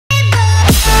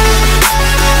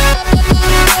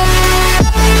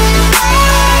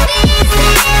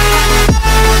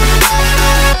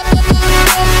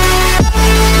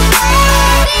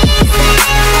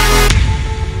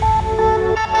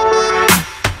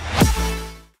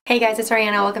Hey guys, it's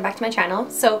Ariana. Welcome back to my channel.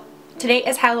 So today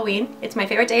is Halloween. It's my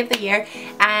favorite day of the year,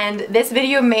 and this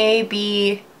video may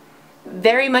be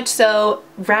very much so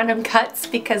random cuts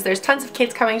because there's tons of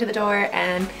kids coming to the door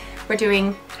and we're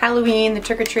doing Halloween, the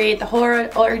trick-or-treat, the whole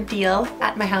ordeal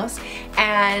at my house.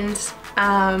 And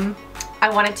I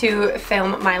wanted to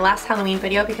film my last Halloween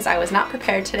video because I was not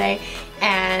prepared today,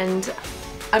 and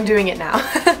I'm doing it now.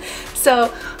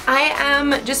 So I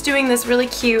am just doing this really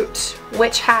cute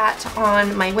witch hat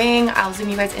on my wing. I'll zoom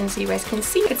you guys in so you guys can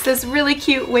see. It's this really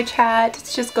cute witch hat.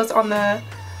 It just goes on the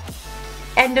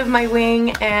end of my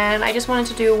wing, and I just wanted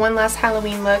to do one last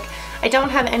Halloween look. I don't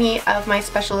have any of my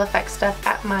special effects stuff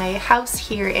at my house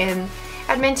here in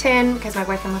Edmonton because my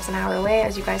boyfriend lives an hour away,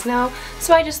 as you guys know.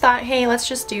 So I just thought, hey, let's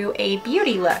just do a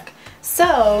beauty look.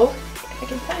 So if I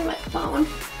can find my phone,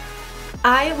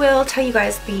 I will tell you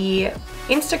guys the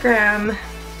Instagram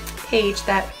page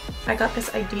that I got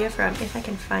this idea from, if I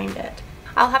can find it.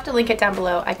 I'll have to link it down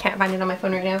below. I can't find it on my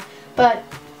phone right now. But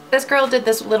this girl did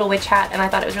this little witch hat and I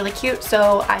thought it was really cute,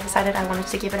 so I decided I wanted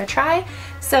to give it a try.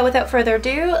 So without further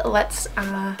ado, let's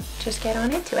just get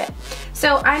on into it.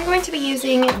 So I'm going to be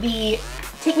using the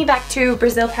Take Me Back to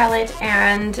Brazil palette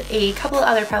and a couple of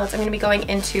other palettes. I'm going to be going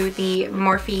into the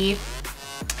Morphe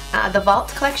the Vault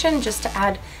collection just to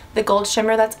add the gold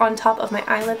shimmer that's on top of my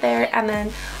eyelid there, and then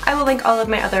I will link all of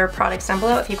my other products down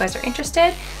below if you guys are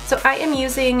interested. So I am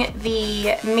using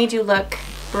the Made You Look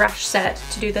brush set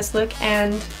to do this look,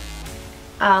 and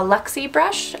Luxie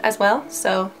brush as well,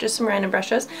 so just some random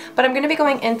brushes. But I'm going to be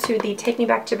going into the Take Me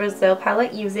Back to Brazil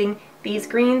palette using these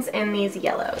greens and these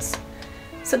yellows.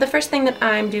 So the first thing that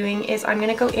I'm doing is I'm going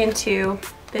to go into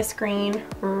this green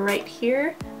right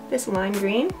here, this lime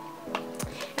green,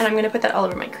 and I'm going to put that all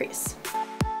over my crease.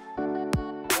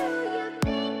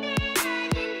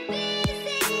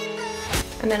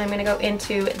 And then I'm going to go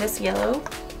into this yellow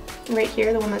right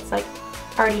here, the one that's like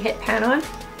already hit pan on.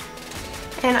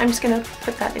 And I'm just going to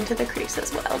put that into the crease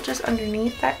as well, just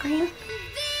underneath that green.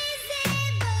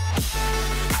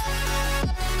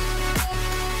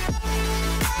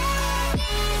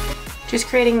 Just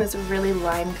creating this really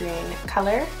lime green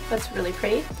color that's really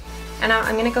pretty. And now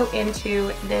I'm going to go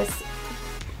into this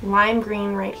lime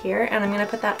green right here, and I'm going to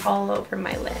put that all over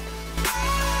my lid.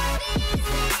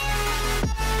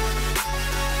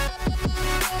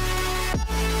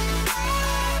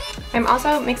 I'm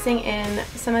also mixing in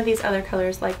some of these other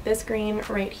colors, like this green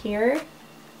right here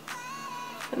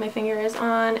that my finger is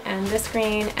on, and this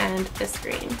green and this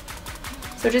green.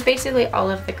 So just basically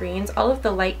all of the greens, all of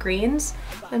the light greens,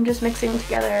 I'm just mixing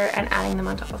together and adding them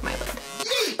on top of my lid.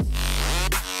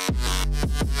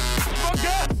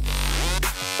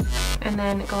 And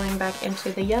then going back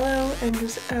into the yellow and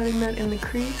just adding that in the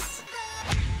crease.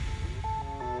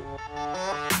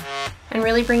 And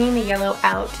really bringing the yellow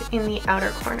out in the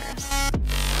outer corners.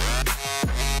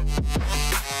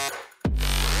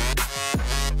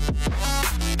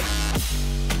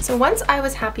 So once I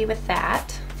was happy with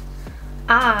that,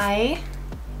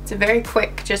 it's a very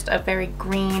quick, just a very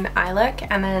green eye look,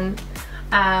 and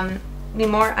then the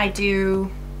more I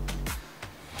do,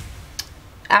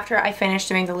 after I finish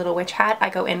doing the little witch hat, I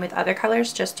go in with other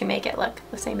colors just to make it look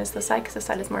the same as the side, because the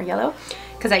side is more yellow,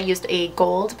 because I used a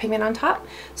gold pigment on top.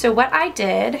 So what I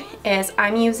did is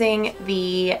I'm using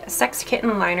the Sex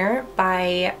Kitten liner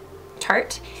by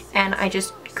Tarte, and I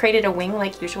just created a wing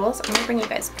like usual. So I'm going to bring you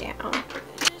guys down.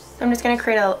 So I'm just going to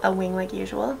create a wing like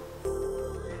usual.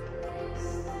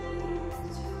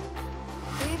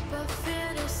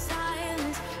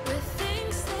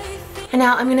 And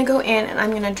now I'm going to go in and I'm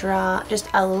going to draw just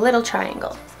a little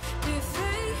triangle.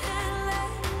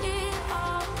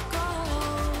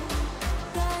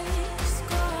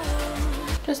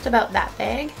 Just about that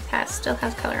big. It still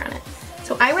has color on it.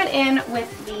 So I went in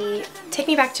with the Take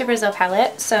Me Back to Brazil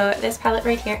palette, so this palette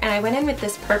right here, and I went in with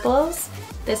this purples,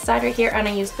 this side right here, and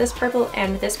I used this purple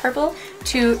and this purple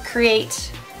to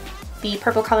create the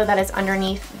purple color that is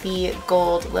underneath the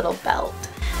gold little belt.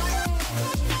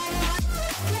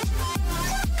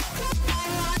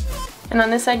 And on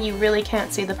this side you really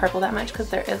can't see the purple that much because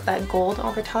there is that gold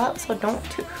over top, so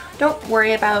don't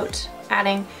worry about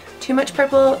adding too much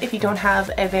purple if you don't have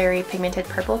a very pigmented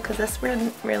purple, because this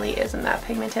really isn't that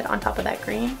pigmented on top of that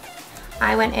green.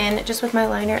 I went in just with my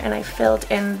liner and I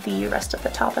filled in the rest of the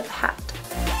top of the hat.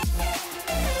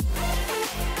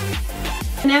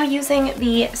 Now using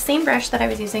the same brush that I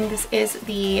was using, this is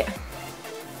the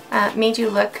Made You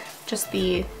Look, just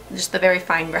the very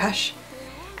fine brush.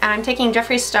 And I'm taking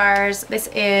Jeffree Star's, this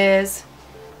is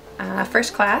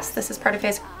First Class, this is part of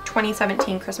his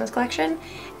 2017 Christmas collection,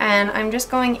 and I'm just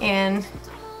going in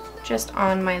just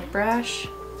on my brush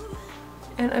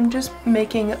and I'm just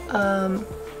making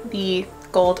the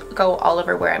gold go all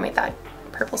over where I made that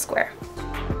purple square.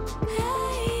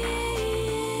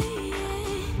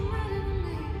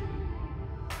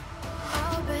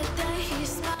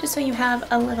 Just so you have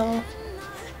a little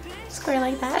square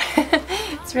like that.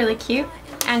 It's really cute.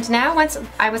 And now once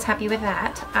I was happy with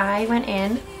that, I went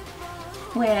in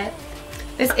with,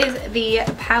 this is the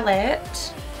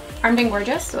palette Armed and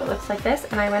Gorgeous, so it looks like this,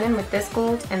 and I went in with this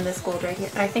gold and this gold right here,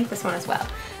 and I think this one as well.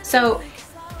 So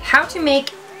how to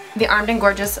make the Armed and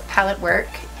Gorgeous palette work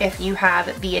if you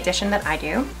have the edition that I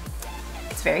do.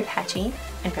 It's very patchy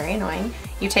and very annoying.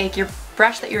 You take your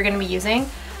brush that you're going to be using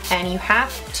and you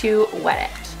have to wet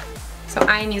it. So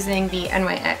I am using the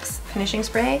NYX finishing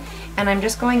spray, and I'm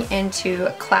just going into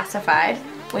Classified,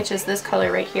 which is this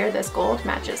color right here. This gold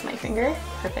matches my finger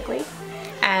perfectly,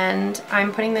 and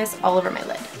I'm putting this all over my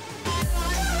lid.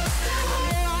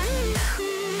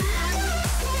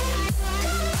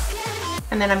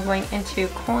 And then I'm going into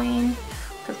Coin,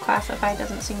 because Classified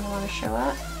doesn't seem to want to show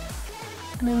up.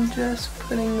 And I'm just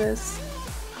putting this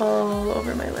all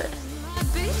over my lid.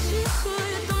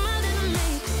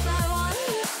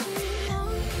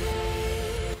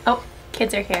 Oh,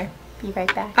 kids are here. Be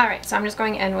right back. Alright, so I'm just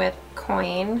going in with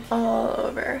Coin all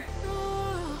over.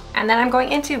 And then I'm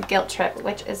going into Guilt Trip,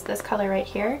 which is this color right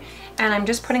here. And I'm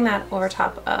just putting that over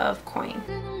top of Coin.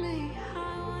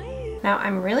 Now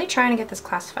I'm really trying to get this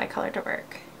Classified color to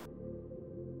work.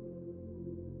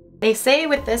 They say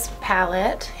with this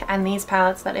palette and these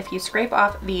palettes that if you scrape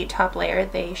off the top layer,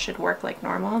 they should work like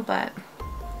normal, but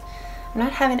I'm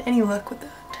not having any luck with that.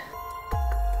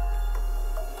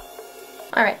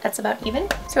 Alright, that's about even.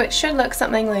 So it should look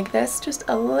something like this, just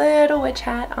a little witch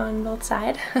hat on both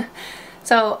sides.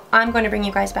 So I'm going to bring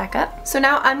you guys back up. So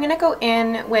now I'm going to go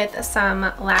in with some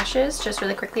lashes just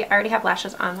really quickly. I already have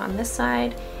lashes on this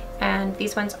side, and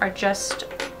these ones are just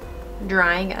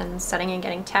drying and setting and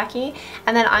getting tacky.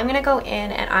 And then I'm going to go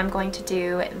in and I'm going to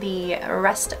do the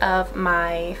rest of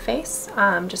my face,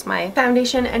 just my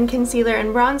foundation and concealer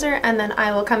and bronzer, and then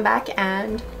I will come back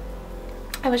and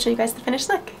I will show you guys the finished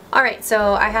look. Alright,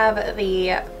 so I have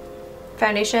the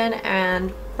foundation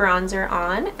and bronzer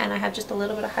on, and I have just a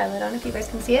little bit of highlight on if you guys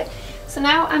can see it. So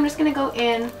now I'm just going to go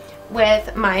in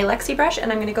with my Lexi brush,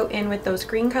 and I'm going to go in with those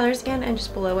green colors again and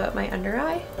just blow out my under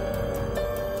eye.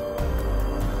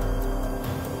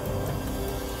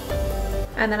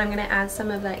 And then I'm going to add some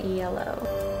of that yellow.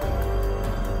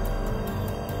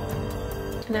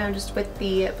 Now just with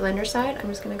the blender side, I'm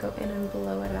just going to go in and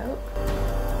blow it out.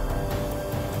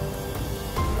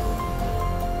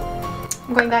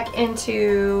 I'm going back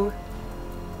into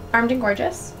Armed and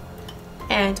Gorgeous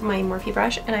and my Morphe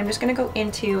brush, and I'm just going to go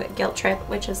into Guilt Trip,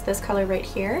 which is this color right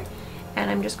here, and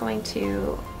I'm just going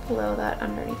to blow that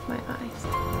underneath my eyes.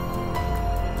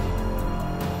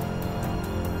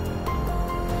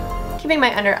 Keeping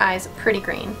my under eyes pretty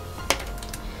green.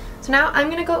 So now I'm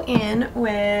going to go in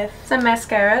with some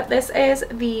mascara. This is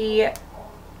the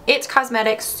It's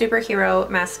Cosmetics Superhero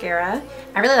Mascara.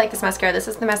 I really like this mascara. This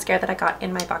is the mascara that I got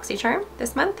in my BoxyCharm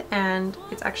this month, and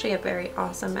it's actually a very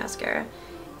awesome mascara.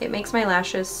 It makes my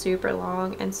lashes super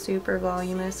long and super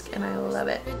voluminous, and I love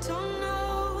it.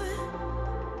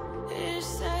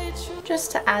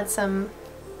 Just to add some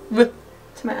to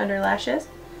my under lashes.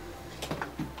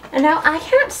 And now I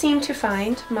can't seem to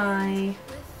find my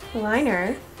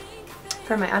liner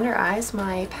for my under eyes,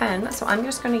 my pen, so I'm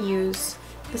just going to use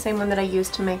the same one that I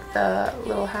used to make the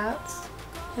little hats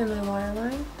in my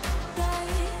waterline.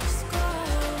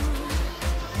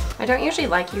 I don't usually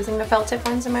like using the felt tip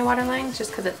ones in my waterline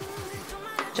just because it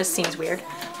just seems weird,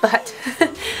 but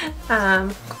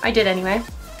I did anyway.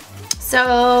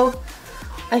 So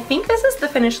I think this is the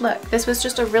finished look. This was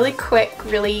just a really quick,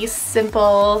 really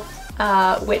simple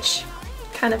witch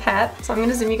kind of hat. So I'm going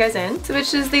to zoom you guys in. So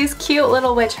which is these cute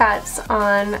little witch hats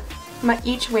on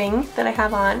each wing that I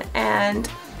have on, and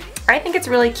I think it's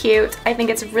really cute. I think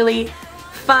it's really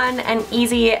fun and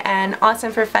easy and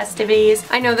awesome for festivities.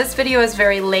 I know this video is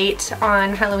very late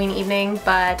on Halloween evening,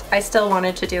 but I still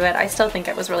wanted to do it. I still think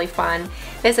it was really fun.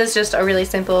 This is just a really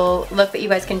simple look that you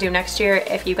guys can do next year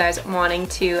if you guys wanting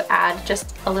to add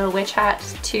just a little witch hat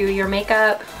to your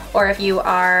makeup, or if you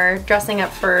are dressing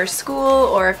up for school,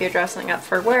 or if you're dressing up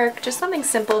for work. Just something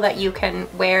simple that you can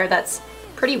wear that's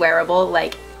pretty wearable.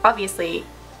 Like, obviously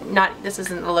this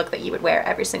isn't a look that you would wear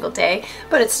every single day,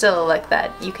 but it's still a look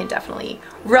that you can definitely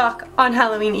rock on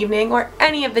Halloween evening or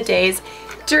any of the days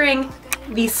during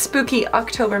the spooky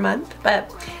October month.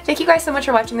 But thank you guys so much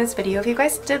for watching this video. If you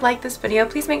guys did like this video,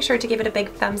 please make sure to give it a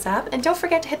big thumbs up, and don't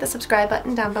forget to hit the subscribe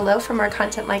button down below for more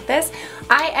content like this.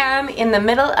 I am in the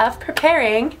middle of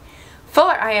preparing For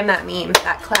I am that meme,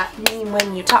 that clap meme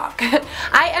when you talk.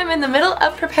 I am in the middle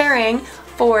of preparing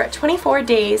for 24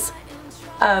 days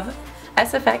of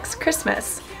SFX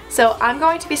Christmas. So I'm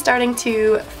going to be starting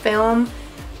to film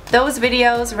those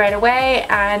videos right away,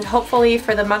 and hopefully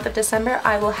for the month of December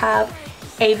I will have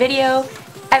a video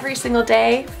every single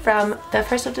day from the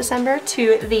 1st of December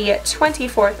to the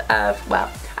 24th of,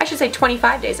 well, I should say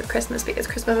 25 days of Christmas because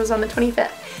Christmas is on the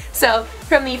 25th. So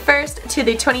from the 1st to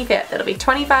the 25th, it'll be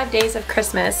 25 days of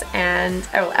Christmas and,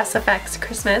 oh, SFX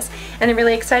Christmas. And I'm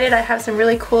really excited. I have some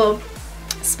really cool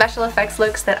special effects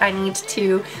looks that I need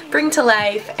to bring to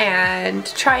life and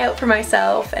try out for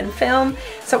myself and film.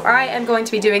 So I am going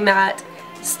to be doing that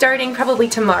starting probably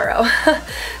tomorrow.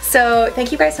 So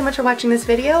thank you guys so much for watching this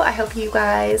video. I hope you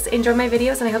guys enjoy my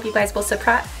videos, and I hope you guys will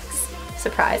surprise.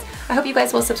 I hope you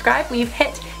guys will subscribe. We've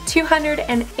hit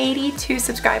 282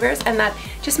 subscribers, and that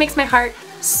just makes my heart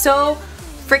so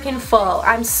freaking full.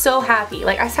 I'm so happy.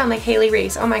 Like, I sound like Haley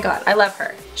Reese. Oh my god, I love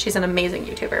her. She's an amazing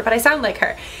YouTuber, but I sound like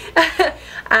her.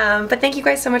 But thank you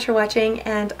guys so much for watching,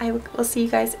 and I will see you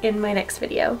guys in my next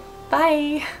video.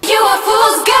 Bye! You a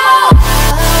fool's gold!